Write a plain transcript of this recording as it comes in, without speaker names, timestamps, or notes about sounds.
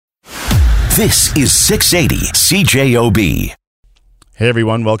This is 680 CJOB. Hey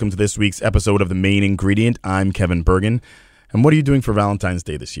everyone, welcome to this week's episode of The Main Ingredient. I'm Kevin Burgin. And what are you doing for Valentine's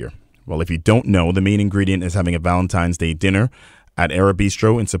Day this year? Well, if you don't know, The Main Ingredient is having a Valentine's Day dinner at Era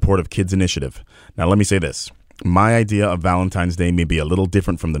Bistro in support of Kids Initiative. Now, let me say this. My idea of Valentine's Day may be a little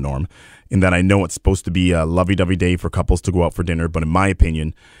different from the norm in that I know it's supposed to be a lovey-dovey day for couples to go out for dinner, but in my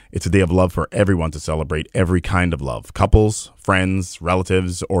opinion, it's a day of love for everyone to celebrate every kind of love. Couples, friends,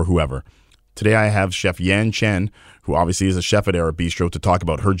 relatives, or whoever. Today I have Chef Yen Chen, who obviously is a chef at Era Bistro, to talk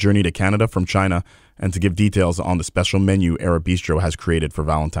about her journey to Canada from China and to give details on the special menu Era Bistro has created for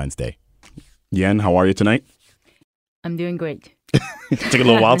Valentine's Day. Yen, how are you tonight? I'm doing great. Took a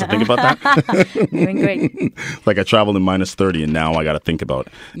little while to think about that. Doing great. Like I traveled in minus 30 and now I got to think about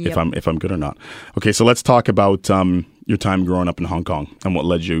if I'm good or not. Okay, so let's talk about your time growing up in Hong Kong and what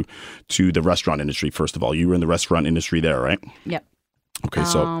led you to the restaurant industry. First of all, you were in the restaurant industry there, right? Yep. Okay,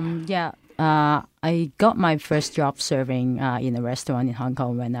 so I got my first job serving in a restaurant in Hong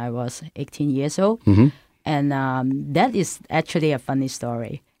Kong when I was 18 years old. Mm-hmm. And that is actually a funny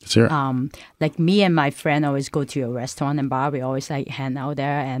story. Sure. Like me and my friend always go to a restaurant and bar. We always like hang out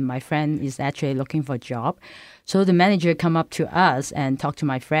there. And my friend is actually looking for a job. So the manager come up to us and talk to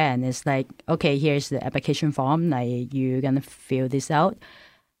my friend. It's like, okay, here's the application form. Like you're going to fill this out.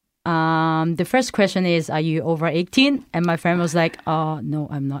 The first question is, are you over 18? And my friend was like, oh, no,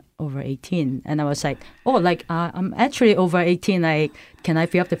 I'm not over 18. And I was like, I'm actually over 18. Like, can I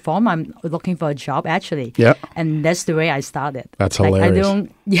fill up the form? I'm looking for a job, actually. Yeah. And that's the way I started. That's hilarious.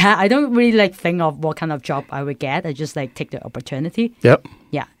 I don't really think of what kind of job I would get. I just take the opportunity. Yep.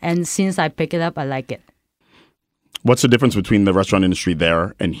 Yeah. And since I pick it up, I like it. What's the difference between the restaurant industry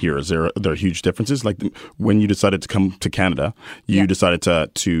there and here? Are there huge differences? Like when you decided to come to Canada, you decided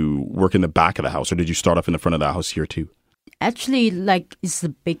to work in the back of the house, or did you start off in the front of the house here too? Actually, it's a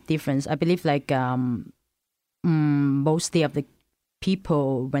big difference. I believe mostly of the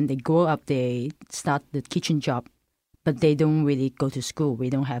people, when they grow up, they start the kitchen job, but they don't really go to school.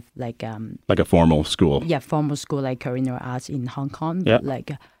 We don't have like a formal school. Yeah, formal school like culinary arts in Hong Kong. Yeah.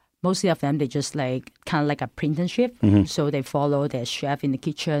 Mostly of them, they just kind of like apprenticeship. Mm-hmm. So they follow their chef in the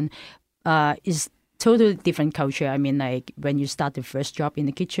kitchen. It's totally different culture. I mean, when you start the first job in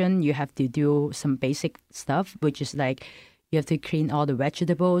the kitchen, you have to do some basic stuff, which is you have to clean all the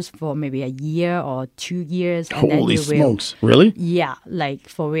vegetables for maybe a year or 2 years. And Holy smokes. Really? Yeah,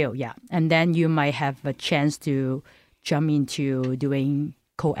 for real, yeah. And then you might have a chance to jump into doing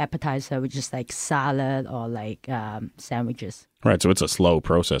cold appetizer, which is like salad or sandwiches. Right, so it's a slow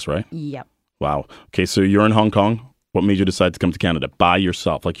process, right? Yep. Wow. Okay, so you're in Hong Kong. What made you decide to come to Canada by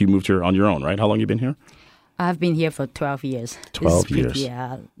yourself? Like you moved here on your own, right? How long have you been here? I've been here for 12 years. 12 years.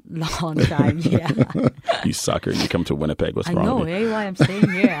 Yeah, long time, yeah. You sucker. You come to Winnipeg. What's I wrong know, with hey, why I'm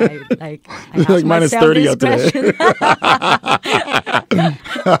staying here. I like minus 30 out today.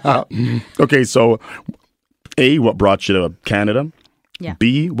 Okay, so A, what brought you to Canada? Yeah.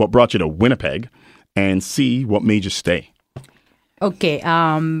 B, what brought you to Winnipeg? And C, what made you stay? Okay,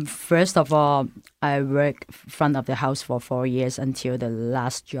 first of all, I worked front of the house for 4 years until the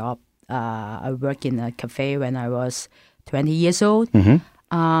last job. I worked in a cafe when I was 20 years old. Mm-hmm.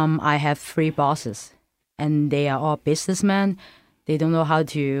 I have 3 bosses, and they are all businessmen. They don't know how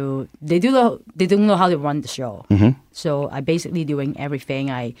to. They don't know how to run the show. Mm-hmm. So I basically doing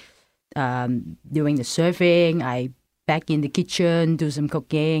everything. I doing the serving. I back in the kitchen, do some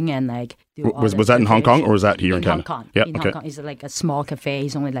cooking, and do all was that in Hong Kong or was that here in Canada? Hong Kong. Yeah, in okay. Hong Kong, it's like a small cafe.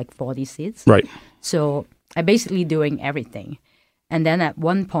 It's only 40 seats. Right. So I basically doing everything, and then at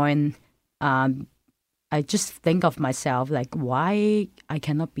one point, I just think of myself why I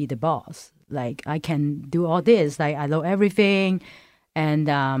cannot be the boss? I can do all this. I know everything,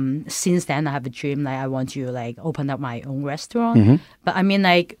 and since then I have a dream. I want to open up my own restaurant. Mm-hmm. But I mean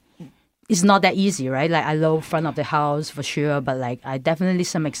it's not that easy, right? I know front of the house for sure, but I definitely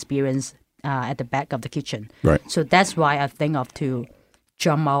some experience at the back of the kitchen. Right. So that's why I think of to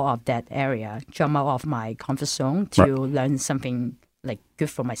jump out of that area, jump out of my comfort zone to learn something good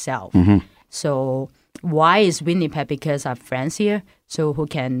for myself. Mm-hmm. So why is Winnipeg? Because I have friends here, so who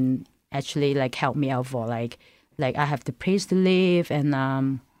can actually help me out for I have the place to live and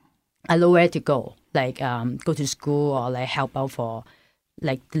I know where to go, go to school or help out for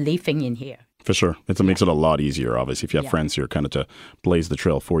living in here. For sure. It makes it a lot easier, obviously, if you have friends here kind of to blaze the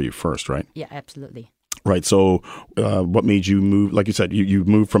trail for you first, right? Yeah, absolutely. Right. So what made you move? Like you said, you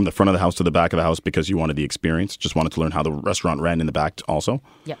moved from the front of the house to the back of the house because you wanted the experience, just wanted to learn how the restaurant ran in the back also?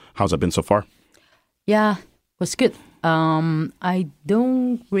 Yeah. How's that been so far? Yeah, it was good. I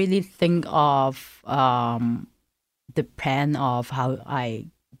don't really think of the plan of how I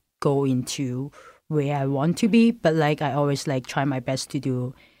go into where I want to be, but like I always like try my best to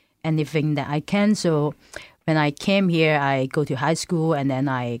do anything that I can. So when I came here, I go to high school and then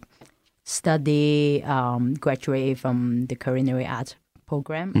I study, graduate from the culinary arts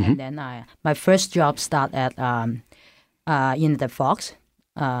program, and then my first job start at in the Fox.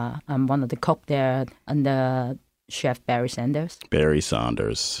 I'm one of the cook there under Chef Barry Sanders. Barry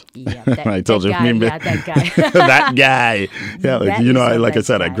Saunders. Yeah, I told you. that guy. That guy. Yeah, like I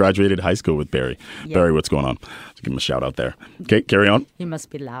said, guy. I graduated high school with Barry. Yeah. Barry, what's going on? Just give him a shout out there. Okay, carry on. He must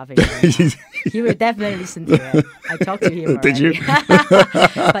be laughing. Right now. He will definitely listen to it. I talked to him already. Did you?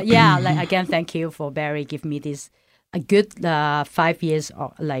 But yeah, like again, thank you for Barry. Give me this a good 5 years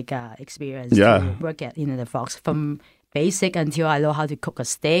experience to work at the Fox from basic until I know how to cook a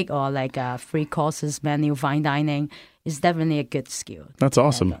steak or like a 3 courses menu, fine dining. It's definitely a good skill. That's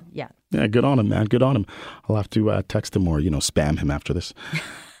awesome. Yeah. Yeah, good on him, man. Good on him. I'll have to text him or spam him after this.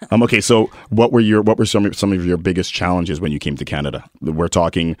 Okay, so what were some of your biggest challenges when you came to Canada? We're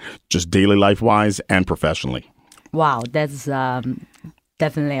talking just daily life wise and professionally. Wow, that's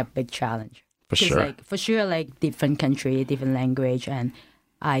definitely a big challenge. For sure. Like different country, different language, and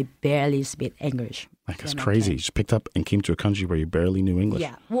I barely speak English. That's crazy. You just picked up and came to a country where you barely knew English.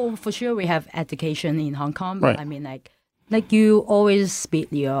 Yeah, well, for sure we have education in Hong Kong. Right. I mean, like you always speak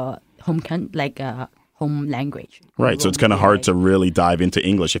your home language. Right, so it's kind of hard to really dive into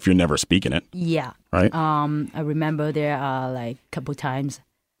English if you're never speaking it. Yeah. Right. I remember there are like a couple times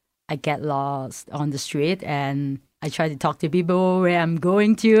I get lost on the street and I try to talk to people where I'm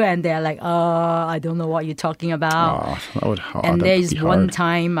going to, and they're like, I don't know what you're talking about. And there's one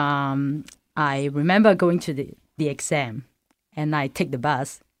time I remember going to the exam, and I take the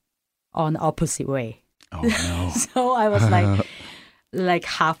bus on the opposite way. Oh, no. So I was like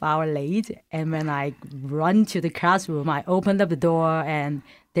half hour late, and when I run to the classroom, I opened up the door, and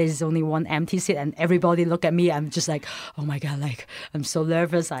there's only one empty seat, and everybody look at me. I'm just like, oh my God, like I'm so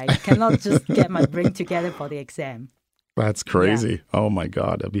nervous. I cannot just get my brain together for the exam. That's crazy. Yeah. Oh my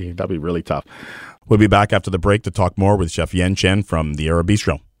God, that'd be really tough. We'll be back after the break to talk more with Chef Yen Chen from the Era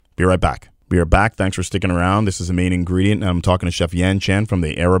Bistro. Be right back. We are back. Thanks for sticking around. This is the main ingredient. I'm talking to Chef Yen Chen from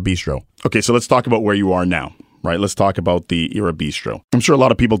the Era Bistro. Okay, so let's talk about where you are now. Right, let's talk about the Era Bistro. I'm sure a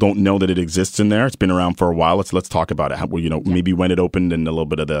lot of people don't know that it exists in there. It's been around for a while. Let's talk about it. How, maybe when it opened and a little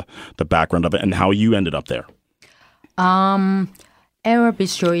bit of the background of it and how you ended up there. Era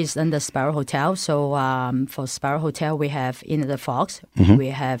Bistro is under Sparrow Hotel. So for Sparrow Hotel, we have In the Fox, we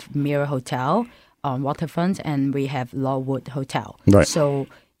have Mirror Hotel on Waterfront, and we have Lawwood Hotel. Right. So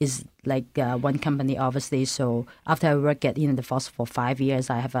it's like one company, obviously. So after I worked at In the Fox for 5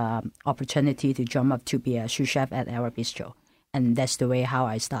 years, I have an opportunity to jump up to be a sous chef at Era Bistro. And that's the way how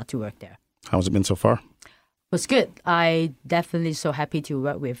I start to work there. How's it been so far? It was good. I definitely so happy to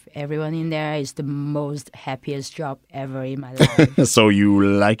work with everyone in there. It's the most happiest job ever in my life. So you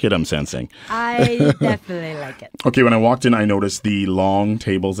like it, I'm sensing. I definitely like it. Okay, when I walked in, I noticed the long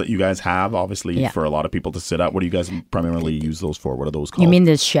tables that you guys have, obviously, for a lot of people to sit at. What do you guys primarily use those for? What are those called? You mean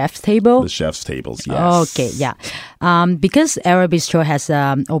the chef's table? The chef's tables, yes. Okay, yeah. Because Era Bistro has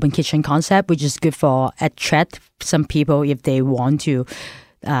an open kitchen concept, which is good for attract some people if they want to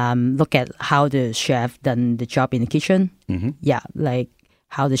look at how the chef done the job in the kitchen. Yeah, like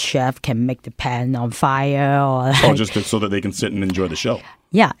how the chef can make the pan on fire, or just so that they can sit and enjoy the show.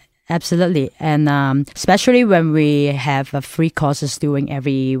 Yeah, absolutely. And especially when we have free courses doing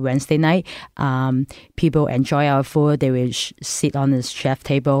every Wednesday night, people enjoy our food. They will sit on the chef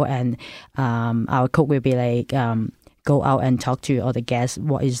table, and our cook will be like, go out and talk to other guests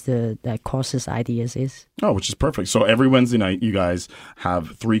what is the courses ideas is. Oh, which is perfect. So every Wednesday night you guys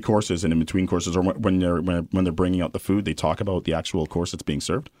have 3 courses, and in between courses, or when they're bringing out the food, they talk about the actual course that's being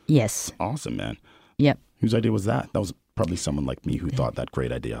served? Yes. Awesome, man. Yep. Whose idea was that? That was probably someone like me who thought that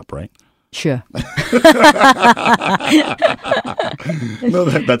great idea up, right? Sure. No,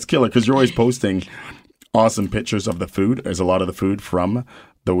 that's killer, because you're always posting awesome pictures of the food. There's a lot of the food from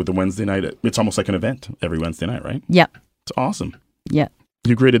the Wednesday night. It's almost like an event every Wednesday night, right? Yeah. It's awesome. Yeah.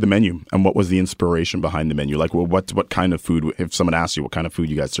 You created the menu, and what was the inspiration behind the menu? Like, well, what kind of food, if someone asked you what kind of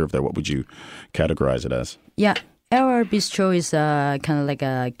food you guys serve there, what would you categorize it as? Yeah. Our bistro is kind of like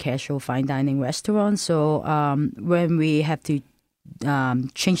a casual fine dining restaurant. So when we have to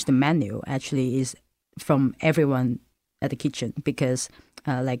change the menu, actually is from everyone at the kitchen, because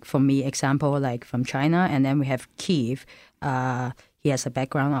like for me, example, like from China, and then we have Kiev. He has a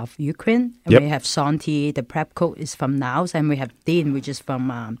background of Ukraine, and we have Santi, the prep cook, is from Laos, and we have Dean, which is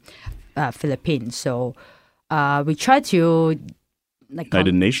from Philippines. So we try to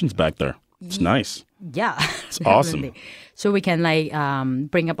United Nations back there. It's nice. Yeah. It's awesome. So we can like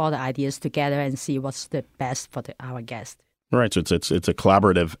bring up all the ideas together and see what's the best for our guests. Right, so it's a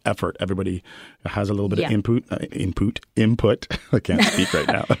collaborative effort. Everybody has a little bit of input. I can't speak right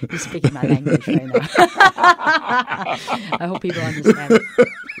now. You're speaking my language right now. I hope people understand it.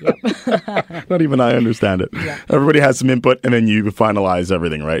 Yep. Not even I understand it. Yeah. Everybody has some input, and then you finalize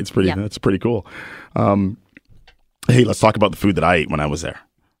everything. Right? It's pretty cool. Hey, let's talk about the food that I ate when I was there.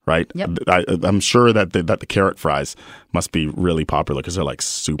 Right? Yep. I'm sure that the carrot fries must be really popular because they're like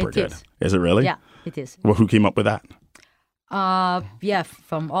super good. Is it really? Yeah, it is. Well, who came up with that? Yeah,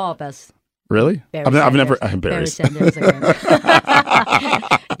 from all of us. Really? I've never. Barry Sanders again.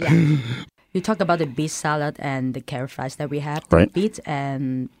 Yeah. You talk about the beet salad and the carrot fries that we have. Right. The beet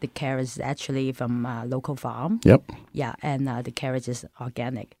and the carrots is actually from a local farm. Yep. Yeah, and the carrots is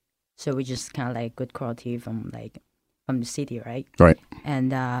organic. So we just kind of like good quality from the city, right? Right.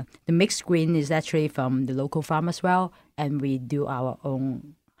 And the mixed green is actually from the local farm as well. And we do our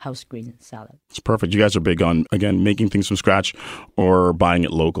own house green salad. It's perfect. You guys are big on, again, making things from scratch or buying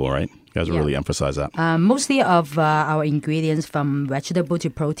it local, right? You guys really emphasize that. Mostly of our ingredients from vegetable to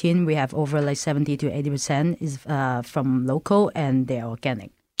protein, we have over like 70 to 80% is from local and they're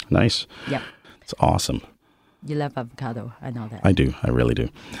organic. Nice. Yeah. It's awesome. You love avocado. I know that. I do. I really do.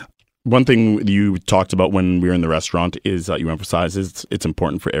 One thing you talked about when we were in the restaurant is that you emphasize it's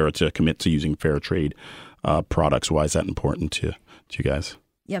important for Era to commit to using fair trade products. Why is that important to you guys?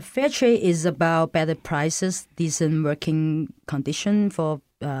 Yeah, fair trade is about better prices, decent working condition for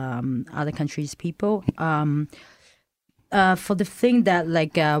other countries' people. For the thing that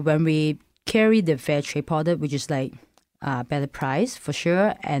when we carry the fair trade product, which is like better price for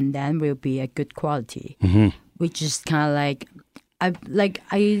sure, and then will be a good quality, which is kind of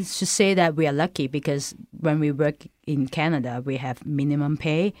I should say that we are lucky because when we work in Canada, we have minimum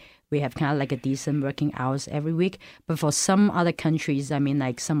pay. We have kind of like a decent working hours every week. But for some other countries, I mean,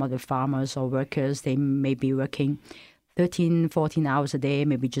 like some of the farmers or workers, they may be working 13, 14 hours a day,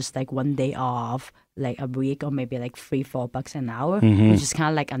 maybe just like one day off, like a week, or maybe like $3-4 an hour, which is kind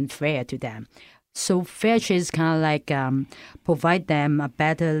of like unfair to them. So fair trade is kind of like provide them a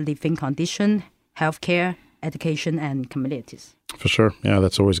better living condition, healthcare, education, and communities. For sure. Yeah,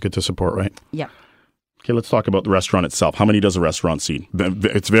 that's always good to support, right? Yeah. Okay, let's talk about the restaurant itself. How many does a restaurant seat?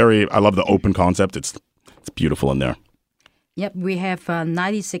 I love the open concept. It's beautiful in there. Yep, we have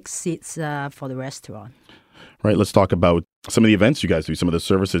 96 seats for the restaurant. Right, let's talk about some of the events you guys do, some of the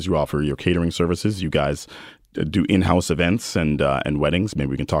services you offer, your catering services. You guys do in-house events and weddings.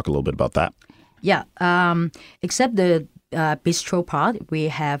 Maybe we can talk a little bit about that. Yeah, except the bistro part, we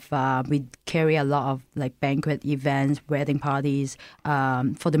carry a lot of like banquet events, wedding parties.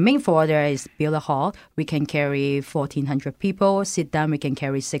 For the main floor, there is Builder Hall. We can carry 1,400 people. Sit down, we can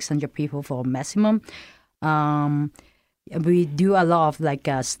carry 600 people for maximum. We do a lot of like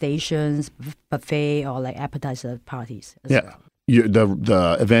stations, buffet, or like appetizer parties as well.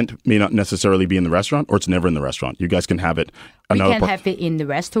 The event may not necessarily be in the restaurant, or it's never in the restaurant. You guys can have it. We can have it in the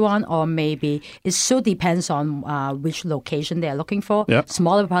restaurant, or maybe it so depends on which location they are looking for. Yep.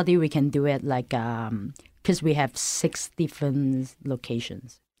 Smaller party, we can do it like because we have 6 different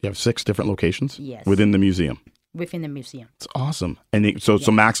locations. You have 6 different locations? Yes. Within the museum? Within the museum. It's awesome. And so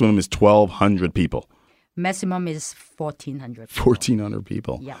maximum is 1,200 people. Maximum is 1,400 people. 1,400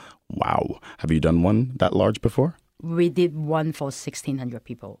 people. Yeah. Wow. Have you done one that large before? We did one for 1,600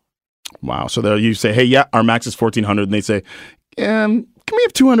 people. Wow. So there you say, hey, yeah, our max is 1,400. And they say, can we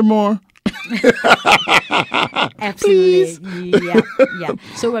have 200 more? Absolutely. Yeah.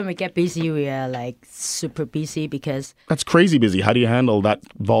 So when we get busy, we are like super busy because... That's crazy busy. How do you handle that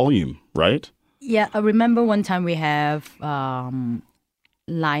volume, right? Yeah. I remember one time we have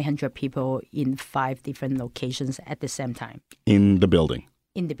 900 people in 5 different locations at the same time. In the building?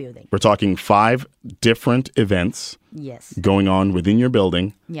 In the building. We're talking 5 different events going on within your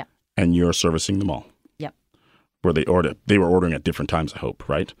building. Yeah. And you're servicing them all. Yep. They were ordering at different times, I hope,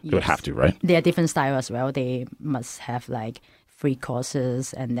 right? Yes. They would have to, right? They are different style as well. They must have like 3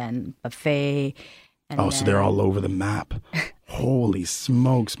 courses and then buffet. So they're all over the map. Holy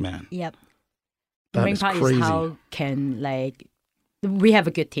smokes, man. Yep. That The main is part crazy. is how can we have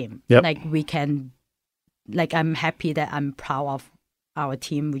a good team. Yep. We can I'm happy that I'm proud of our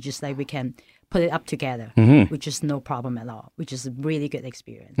team, which is we can put it up together, which is no problem at all, which is a really good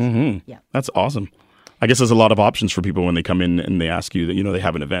experience. Yeah. That's awesome. I guess there's a lot of options for people when they come in and they ask you that, they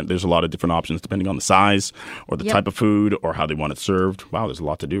have an event. There's a lot of different options depending on the size or the type of food or how they want it served. Wow, there's a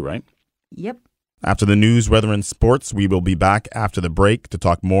lot to do, right? Yep. After the news, weather, and sports, we will be back after the break to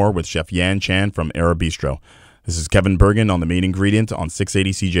talk more with Chef Yen Chen from Era Bistro. This is Kevin Burgin on The Main Ingredient on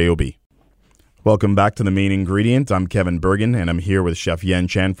 680 CJOB. Welcome back to The Main Ingredient. I'm Kevin Burgin, and I'm here with Chef Yen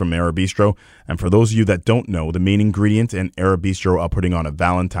Chen from Era Bistro. And for those of you that don't know, The Main Ingredient and Era Bistro are putting on a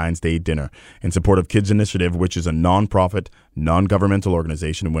Valentine's Day dinner in support of Kids Initiative, which is a non-profit, non-governmental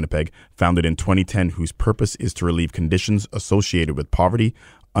organization in Winnipeg, founded in 2010, whose purpose is to relieve conditions associated with poverty,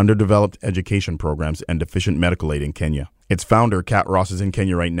 underdeveloped education programs, and deficient medical aid in Kenya. Its founder, Kat Ross, is in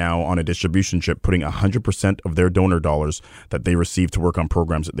Kenya right now on a distribution trip, putting 100% of their donor dollars that they receive to work on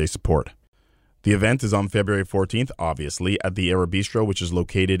programs that they support. The event is on February 14th, obviously, at the Era Bistro, which is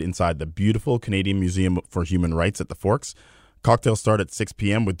located inside the beautiful Canadian Museum for Human Rights at the Forks. Cocktails start at 6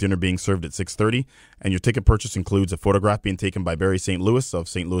 p.m. with dinner being served at 6:30, and your ticket purchase includes a photograph being taken by Barry St. Louis of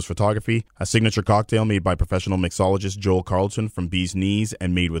St. Louis Photography, a signature cocktail made by professional mixologist Joel Carlton from Bee's Knees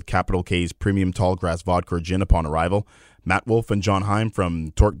and made with Capital K's premium tallgrass vodka or gin upon arrival. Matt Wolff and John Heim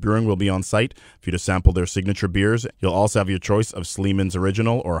from Torque Brewing will be on site for you to sample their signature beers. You'll also have your choice of Sleeman's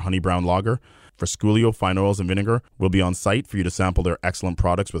Original or Honey Brown Lager. Frescolio Fine Oils and Vinegar will be on site for you to sample their excellent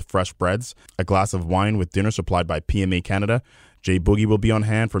products with fresh breads. A glass of wine with dinner supplied by PMA Canada. Jay Boogie will be on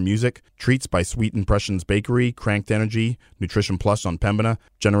hand for music. Treats by Sweet Impressions Bakery, Cranked Energy, Nutrition Plus on Pembina,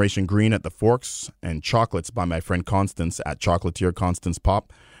 Generation Green at the Forks, and chocolates by my friend Constance at Chocolatier Constance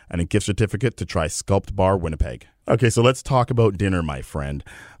Pop, and a gift certificate to try Sculpt Bar Winnipeg. Okay, so let's talk about dinner, my friend.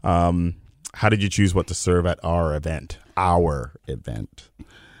 How did you choose what to serve at our event? Our event.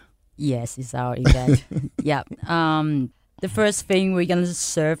 Yes, it's our event. Yeah. The first thing we're going to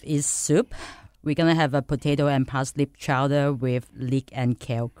serve is soup. We're going to have a potato and parsley chowder with leek and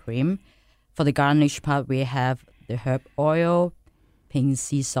kale cream. For the garnish part, we have the herb oil, pink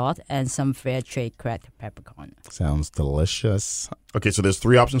sea salt, and some fair trade cracked peppercorn. Sounds delicious. Okay, so there's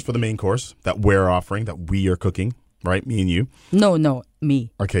 3 options for the main course that we're offering, that we are cooking, right? Me and you. No,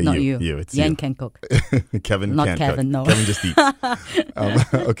 me. Okay, not you. It's Yen can cook. Kevin not can't Kevin, cook. no. Kevin just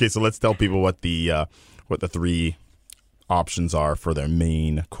eats. Okay, so let's tell people what the 3 options are for their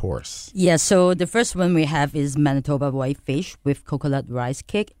main course. Yeah, so the first one we have is Manitoba whitefish with coconut rice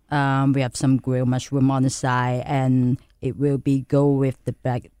cake. We have some grilled mushroom on the side, and it will go with the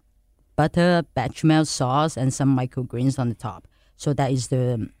butter, bechamel sauce, and some microgreens on the top. So that is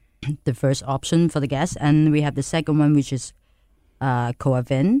the first option for the guests. And we have the second one, which is coq au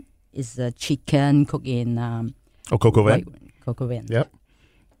vin. It's a chicken cooked in... coq au vin? Coq au vin. Yep.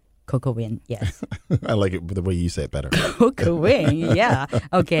 Coq au vin, yes. I like it the way you say it better. Coq au vin, yeah.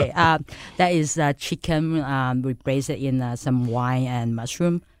 Okay, that is chicken. We braise it in some wine and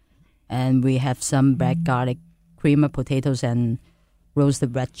mushroom. And we have some black garlic, cream of potatoes, and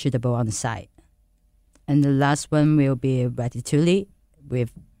roasted vegetable on the side. And the last one will be ratatouille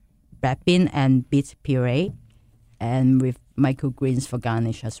with red bean and beet puree, and with microgreens for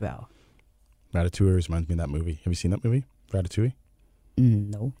garnish as well. Ratatouille reminds me of that movie. Have you seen that movie, Ratatouille?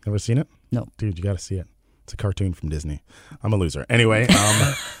 No. Ever seen it? No. Dude, you got to see it. It's a cartoon from Disney. I'm a loser. Anyway,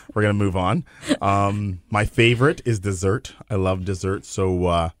 we're going to move on. My favorite is dessert. I love dessert,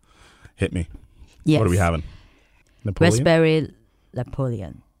 so hit me. Yes. What are we having? Napoleon? Raspberry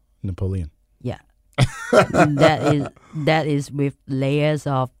Napoleon. Napoleon. Yeah. that is with layers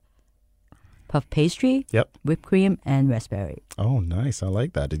of puff pastry, Yep. whipped cream, and raspberry. Oh, nice. I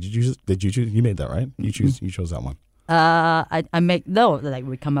like that. Did you choose? You made that, right? You chose that one.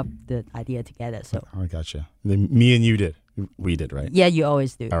 We come up the idea together. So I gotcha. Me and you did. We did, right? yeah, you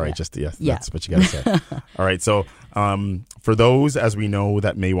always do. All right, yeah. That's what you got to say. All right, so for those, as we know,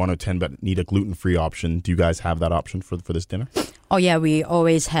 that may want to attend but need a gluten-free option, do you guys have that option for this dinner? Oh yeah, we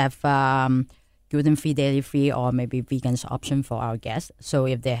always have gluten-free, dairy-free, or maybe vegan's option for our guests. So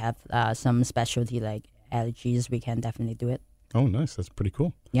if they have some specialty like allergies, we can definitely do it. Oh, nice. That's pretty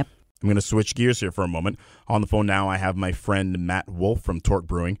cool. Yep. I'm going to switch gears here for a moment. On the phone now, I have my friend Matt Wolff from Torque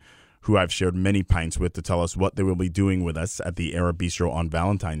Brewing, who I've shared many pints with, to tell us what they will be doing with us at the Era Bistro on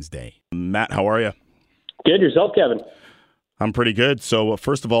Valentine's Day. Matt, how are you? Good. Yourself, Kevin? I'm pretty good. So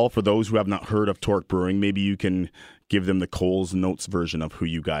first of all, for those who have not heard of Torque Brewing, maybe you can give them the Coles Notes version of who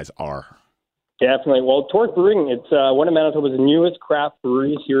you guys are. Definitely. Well, Torque Brewing, it's one of Manitoba's newest craft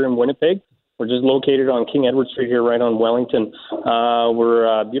breweries here in Winnipeg. We're just located on King Edward Street here, right on Wellington. We're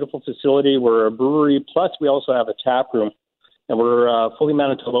a beautiful facility. We're a brewery, plus we also have a tap room. And we're fully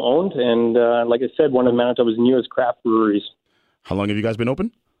Manitoba owned, and like I said, one of Manitoba's newest craft breweries. How long have you guys been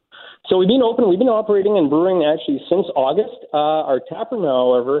open? So we've been operating and brewing actually since August. Our tap room,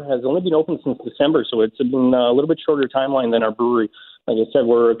 however, has only been open since December, so it's been a little bit shorter timeline than our brewery. Like I said,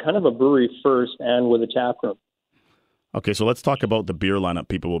 we're kind of a brewery first and with a tap room. Okay, so let's talk about the beer lineup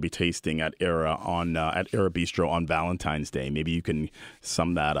people will be tasting at Era Bistro on Valentine's Day. Maybe you can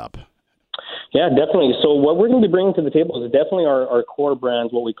sum that up. Yeah, definitely. So what we're going to be bringing to the table is definitely our core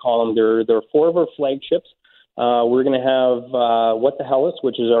brands, what we call them. There are 4 of our flagships. We're going to have What the Helles,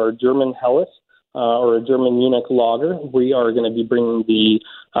 which is our German Helles, or a German Munich lager. We are going to be bringing the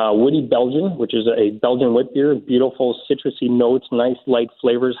Woody Belgian, which is a Belgian wit beer, beautiful citrusy notes, nice light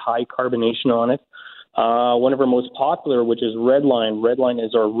flavors, high carbonation on it. One of our most popular, which is Redline. Redline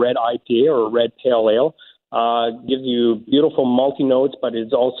is our red IPA or red pale ale. Gives you beautiful malty notes, but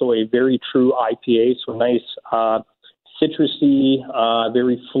it's also a very true IPA, so nice citrusy,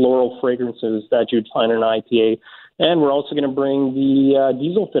 very floral fragrances that you'd find in an IPA. And we're also going to bring the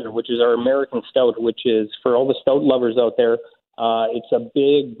Diesel Fitter, which is our American Stout, which is, for all the stout lovers out there, it's a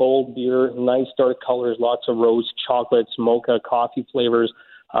big, bold beer, nice dark colors, lots of rose, chocolates, mocha, coffee flavors,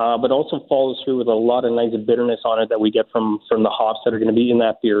 but also follows through with a lot of nice bitterness on it that we get from the hops that are going to be in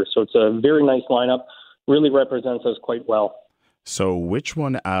that beer. So it's a very nice lineup, really represents us quite well. So which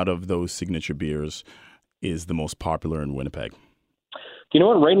one out of those signature beers is the most popular in Winnipeg? You know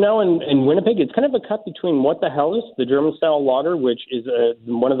what? Right now in Winnipeg, it's kind of a cut between What the Helles, the German-style lager, which is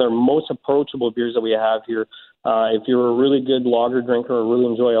one of the most approachable beers that we have here. If you're a really good lager drinker or really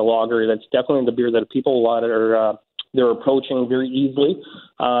enjoy a lager, that's definitely the beer that people they're approaching very easily.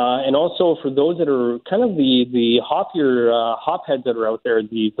 And also for those that are kind of the hoppier hop heads that are out there,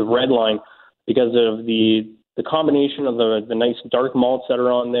 the red line, because of the combination of the nice dark malts that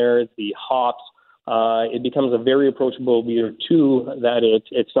are on there, the hops. It becomes a very approachable beer too, that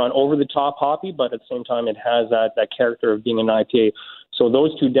it's not over the top hoppy, but at the same time it has that character of being an IPA. So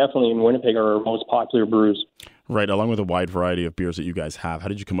those two definitely in Winnipeg are our most popular brews. Right, along with a wide variety of beers that you guys have. How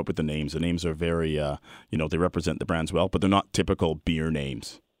did you come up with the names? The names are very, they represent the brands well, but they're not typical beer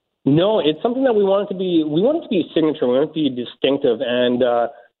names. No, it's something that we want it to be signature. We want it to be distinctive, and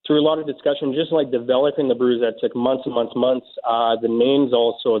through a lot of discussion, just like developing the brews that took months and months. The names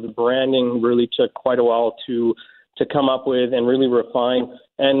also, the branding really took quite a while to come up with and really refine.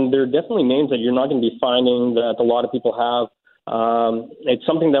 And there are definitely names that you're not going to be finding that a lot of people have. It's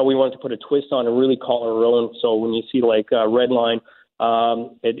something that we wanted to put a twist on and really call our own. So when you see like Redline,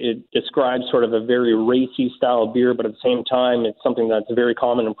 it describes sort of a very racy style beer, but at the same time, it's something that's very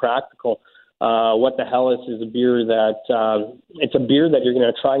common and practical. What the Helles is a beer that it's a beer that you're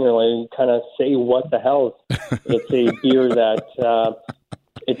going to try and really kind of say what the hell. It's a beer that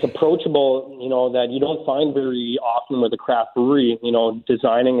it's approachable, that you don't find very often with a craft brewery,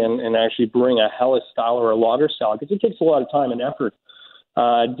 designing and actually bring a Helles style or a lager style, because it takes a lot of time and effort.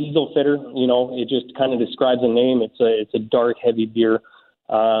 Diesel Fitter, it just kind of describes the name. It's a dark, heavy beer.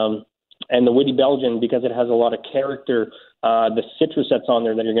 And the Woody Belgian, because it has a lot of character, the citrus that's on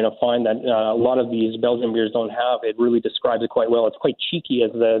there that you're going to find that a lot of these Belgian beers don't have, it really describes it quite well. It's quite cheeky,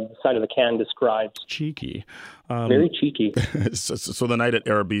 as the side of the can describes. Cheeky. Very cheeky. So the night at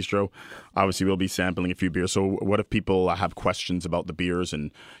Era Bistro, obviously we'll be sampling a few beers. So what if people have questions about the beers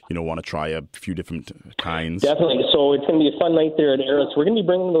and, want to try a few different kinds? Definitely. So it's going to be a fun night there at Era. So we're going to be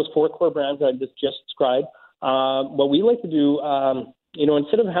bringing those 4 core brands that I just described. What we like to do,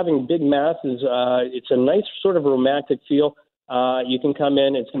 instead of having big masses, it's a nice sort of romantic feel. You can come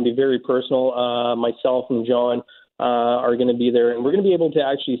in. It's going to be very personal. Myself and John are going to be there, and we're going to be able to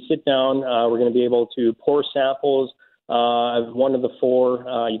actually sit down. We're going to be able to pour samples of one of the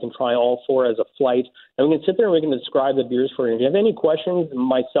 4. You can try all 4 as a flight, and we can sit there and we can describe the beers for you. If you have any questions,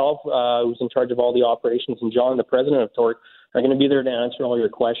 myself, who's in charge of all the operations, and John, the president of Torque, are going to be there to answer all your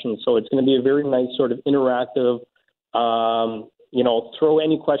questions. So it's going to be a very nice sort of interactive throw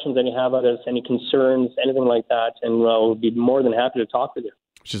any questions that you have at us, any concerns, anything like that, and we'll be more than happy to talk with you.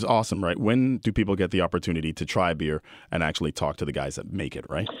 Which is awesome, right? When do people get the opportunity to try beer and actually talk to the guys that make it,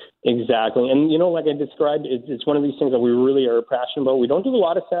 right? Exactly. And, like I described, it's one of these things that we really are passionate about. We don't do a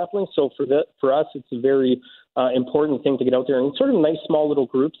lot of sampling, so for us, it's a very important thing to get out there in sort of nice, small little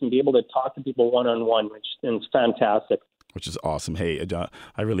groups and be able to talk to people one-on-one, which is fantastic. Which is awesome. Hey,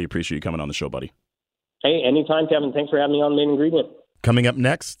 I really appreciate you coming on the show, buddy. Hey, anytime, Kevin. Thanks for having me on Main Ingredient. Coming up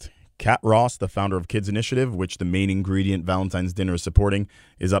next, Kat Ross, the founder of Kids Initiative, which the Main Ingredient Valentine's Dinner is supporting,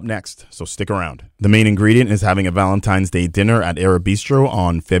 is up next, so stick around. The Main Ingredient is having a Valentine's Day dinner at Era Bistro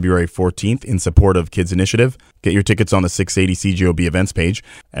on February 14th in support of Kids Initiative. Get your tickets on the 680 CJOB events page.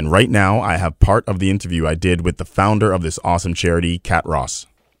 And right now, I have part of the interview I did with the founder of this awesome charity, Kat Ross.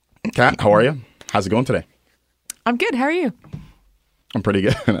 Kat, how are you? How's it going today? I'm good. How are you? I'm pretty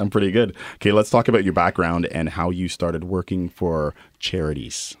good. Okay, let's talk about your background and how you started working for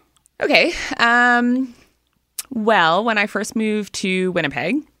charities. Okay. Well, when I first moved to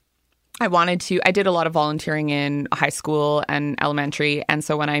Winnipeg, I did a lot of volunteering in high school and elementary. And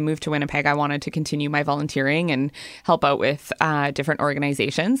so when I moved to Winnipeg, I wanted to continue my volunteering and help out with different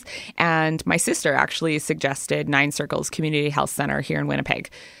organizations. And my sister actually suggested Nine Circles Community Health Center here in Winnipeg.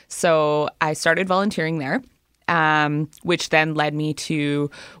 So I started volunteering there. Which then led me to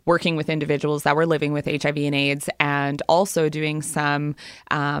working with individuals that were living with HIV and AIDS, and also doing some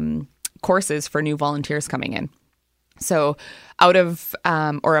courses for new volunteers coming in. So out of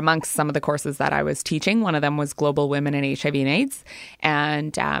or amongst some of the courses that I was teaching, one of them was Global Women in HIV and AIDS.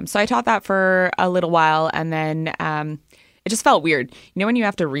 And so I taught that for a little while, and then it just felt weird. You know, when you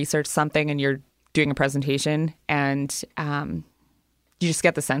have to research something and you're doing a presentation and you just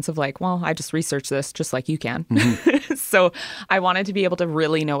get the sense of like, well, I just researched this just like you can. Mm-hmm. So I wanted to be able to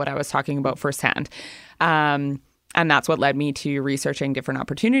really know what I was talking about firsthand. And that's what led me to researching different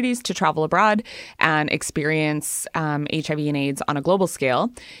opportunities to travel abroad and experience HIV and AIDS on a global scale.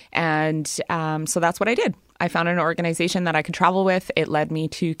 And so that's what I did. I found an organization that I could travel with. It led me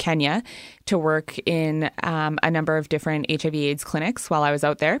to Kenya to work in a number of different HIV AIDS clinics while I was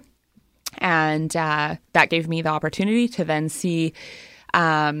out there. And that gave me the opportunity to then see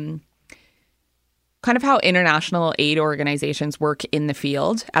kind of how international aid organizations work in the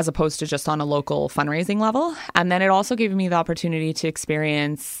field as opposed to just on a local fundraising level. And then it also gave me the opportunity to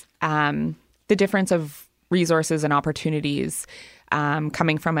experience the difference of resources and opportunities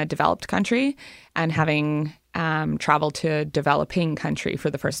coming from a developed country and having traveled to a developing country for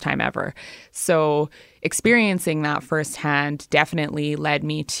the first time ever. So experiencing that firsthand definitely led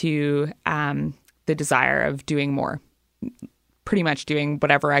me to the desire of doing more. Pretty much doing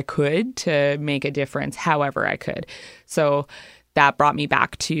whatever I could to make a difference however I could. So that brought me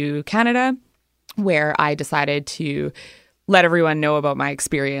back to Canada, where I decided to let everyone know about my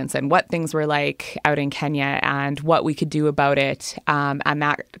experience and what things were like out in Kenya and what we could do about it. And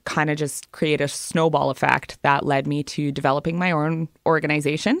that kind of just created a snowball effect that led me to developing my own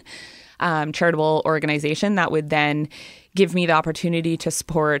organization, charitable organization that would then give me the opportunity to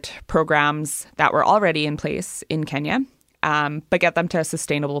support programs that were already in place in Kenya, but get them to a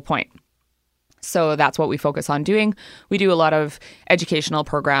sustainable point. So that's what we focus on doing. We do a lot of educational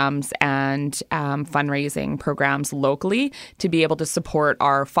programs and fundraising programs locally to be able to support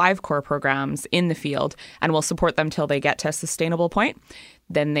our 5 core programs in the field, and we'll support them till they get to a sustainable point.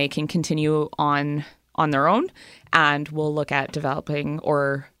 Then they can continue on their own, and we'll look at developing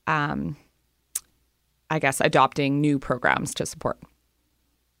or, adopting new programs to support.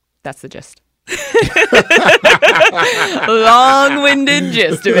 That's the gist. Long-winded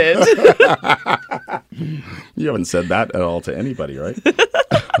gist of it. You haven't said that at all to anybody, right?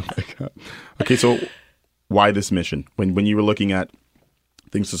 Oh my God. Okay, so why this mission? When you were looking at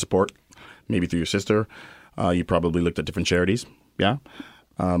things to support, maybe through your sister, you probably looked at different charities. Yeah.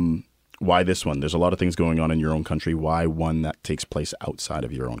 Why this one? There's a lot of things going on in your own country. Why one that takes place outside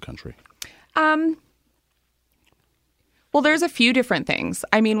of your own country? Well, there's a few different things.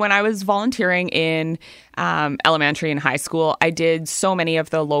 I mean, when I was volunteering in elementary and high school, I did so many of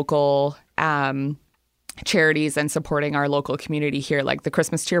the local charities and supporting our local community here, like the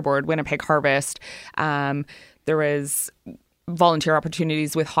Christmas Cheer Board, Winnipeg Harvest. There was volunteer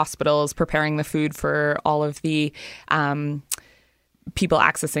opportunities with hospitals, preparing the food for all of the people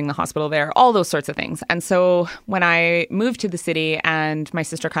accessing the hospital there, all those sorts of things. And so when I moved to the city and my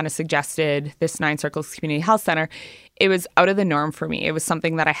sister kind of suggested this Nine Circles Community Health Center, it was out of the norm for me. It was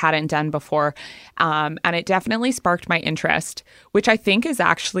something that I hadn't done before. And it definitely sparked my interest, which I think is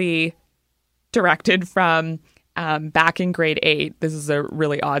actually directed from back in grade 8. This is a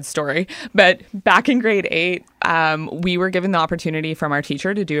really odd story, but back in grade 8, we were given the opportunity from our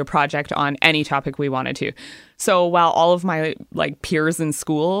teacher to do a project on any topic we wanted to. So while all of my peers in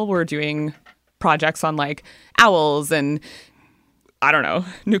school were doing projects on owls and I don't know,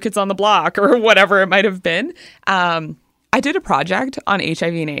 New Kids on the Block or whatever it might have been, I did a project on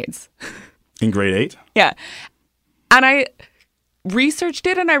HIV and AIDS. In grade 8? Yeah. And I researched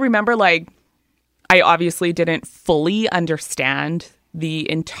it, and I remember I obviously didn't fully understand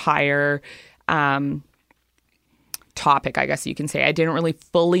the entire topic, I guess you can say. I didn't really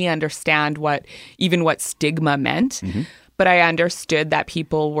fully understand what stigma meant, mm-hmm. but I understood that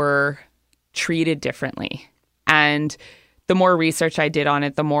people were treated differently. And the more research I did on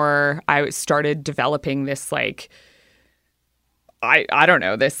it, the more I started developing this I don't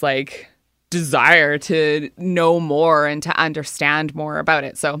know, this desire to know more and to understand more about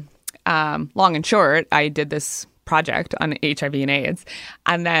it. So long and short, I did this project on HIV and AIDS.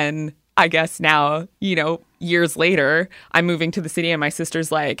 And then I guess now, years later, I'm moving to the city and my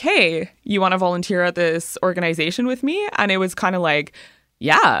sister's like, hey, you want to volunteer at this organization with me? And it was kind of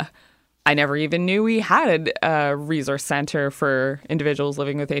yeah, I never even knew we had a resource center for individuals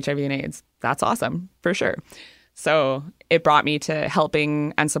living with HIV and AIDS. That's awesome, for sure. So it brought me to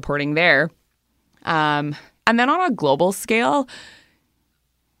helping and supporting there. And then on a global scale,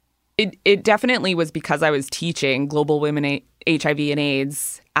 it definitely was because I was teaching global women HIV and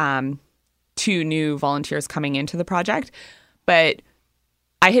AIDS to new volunteers coming into the project. But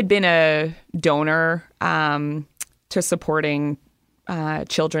I had been a donor to supporting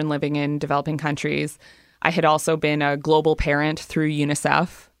children living in developing countries. I had also been a global parent through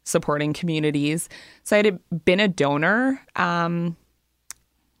UNICEF, supporting communities. So I had been a donor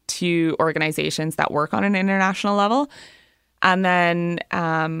to organizations that work on an international level. And then,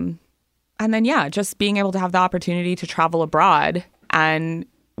 yeah, just being able to have the opportunity to travel abroad and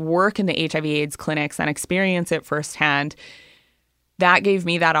work in the HIV/AIDS clinics and experience it firsthand, that gave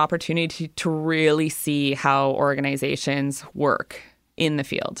me that opportunity to really see how organizations work in the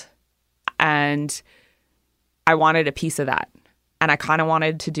field. And I wanted a piece of that. And I kind of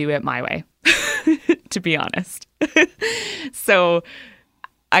wanted to do it my way, to be honest. So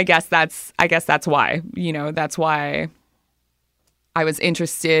I guess that's why, that's why I was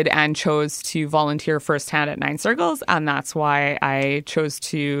interested and chose to volunteer firsthand at Nine Circles. And that's why I chose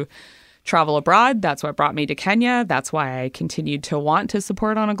to travel abroad. That's what brought me to Kenya. That's why I continued to want to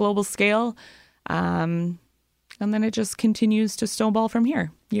support on a global scale. And then it just continues to snowball from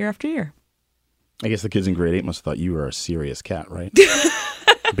here, year after year. I guess the kids in grade 8 must have thought you were a serious cat, right?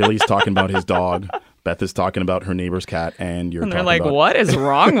 Billy's talking about his dog. Beth is talking about her neighbor's cat, and you're they're talking like, about... what is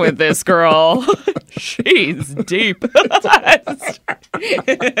wrong with this girl? She's deep. Well,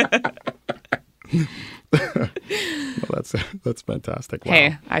 that's fantastic. Wow.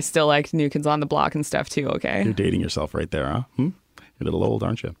 Hey, I still like New Kids on the Block and stuff too, okay? You're dating yourself right there, huh? You're a little old,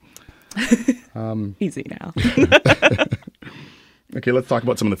 aren't you? Easy now. Okay, let's talk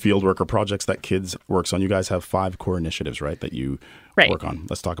about some of the field worker projects that Kids works on. You guys have 5 core initiatives, right, that you work on.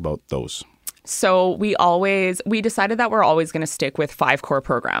 Let's talk about those. So we decided that we're always going to stick with 5 core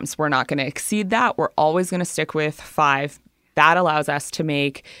programs. We're not going to exceed that. We're always going to stick with 5. That allows us to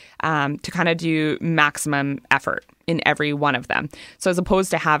make, to kind of do maximum effort in every one of them. So as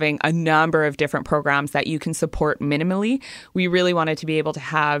opposed to having a number of different programs that you can support minimally, we really wanted to be able to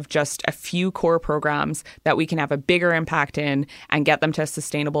have just a few core programs that we can have a bigger impact in and get them to a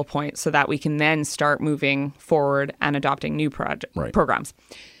sustainable point so that we can then start moving forward and adopting new programs.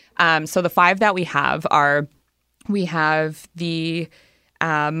 So the 5 that we have are, we have the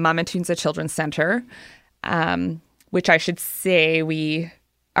Mama Tunza Children's Center, which I should say we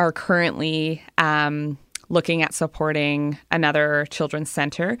are currently looking at supporting another children's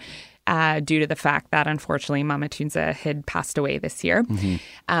center due to the fact that, unfortunately, Mama Tunza had passed away this year.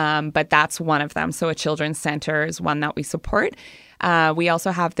 Mm-hmm. But that's one of them. So a children's center is one that we support. We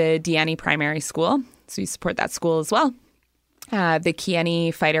also have the Diani Primary School. So we support that school as well. The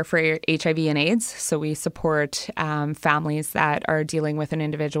Kieni Fighter for HIV and AIDS. So we support families that are dealing with an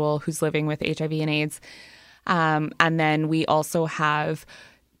individual who's living with HIV and AIDS. And then we also have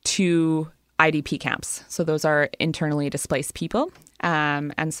 2 IDP camps. So those are internally displaced people.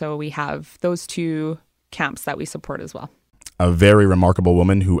 And so we have those 2 camps that we support as well. A very remarkable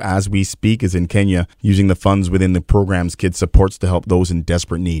woman who, as we speak, is in Kenya using the funds within the programs Kids supports to help those in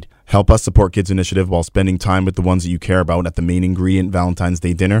desperate need. Help us support Kids Initiative while spending time with the ones that you care about at the Main Ingredient Valentine's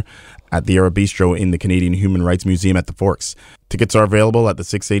Day dinner at the Era Bistro in the Canadian Human Rights Museum at the Forks. Tickets are available at the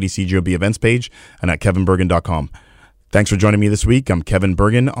 680 CJOB events page and at kevinburgin.com. Thanks for joining me this week. I'm Kevin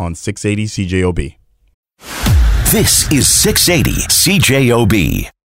Burgin on 680 CJOB. This is 680 CJOB.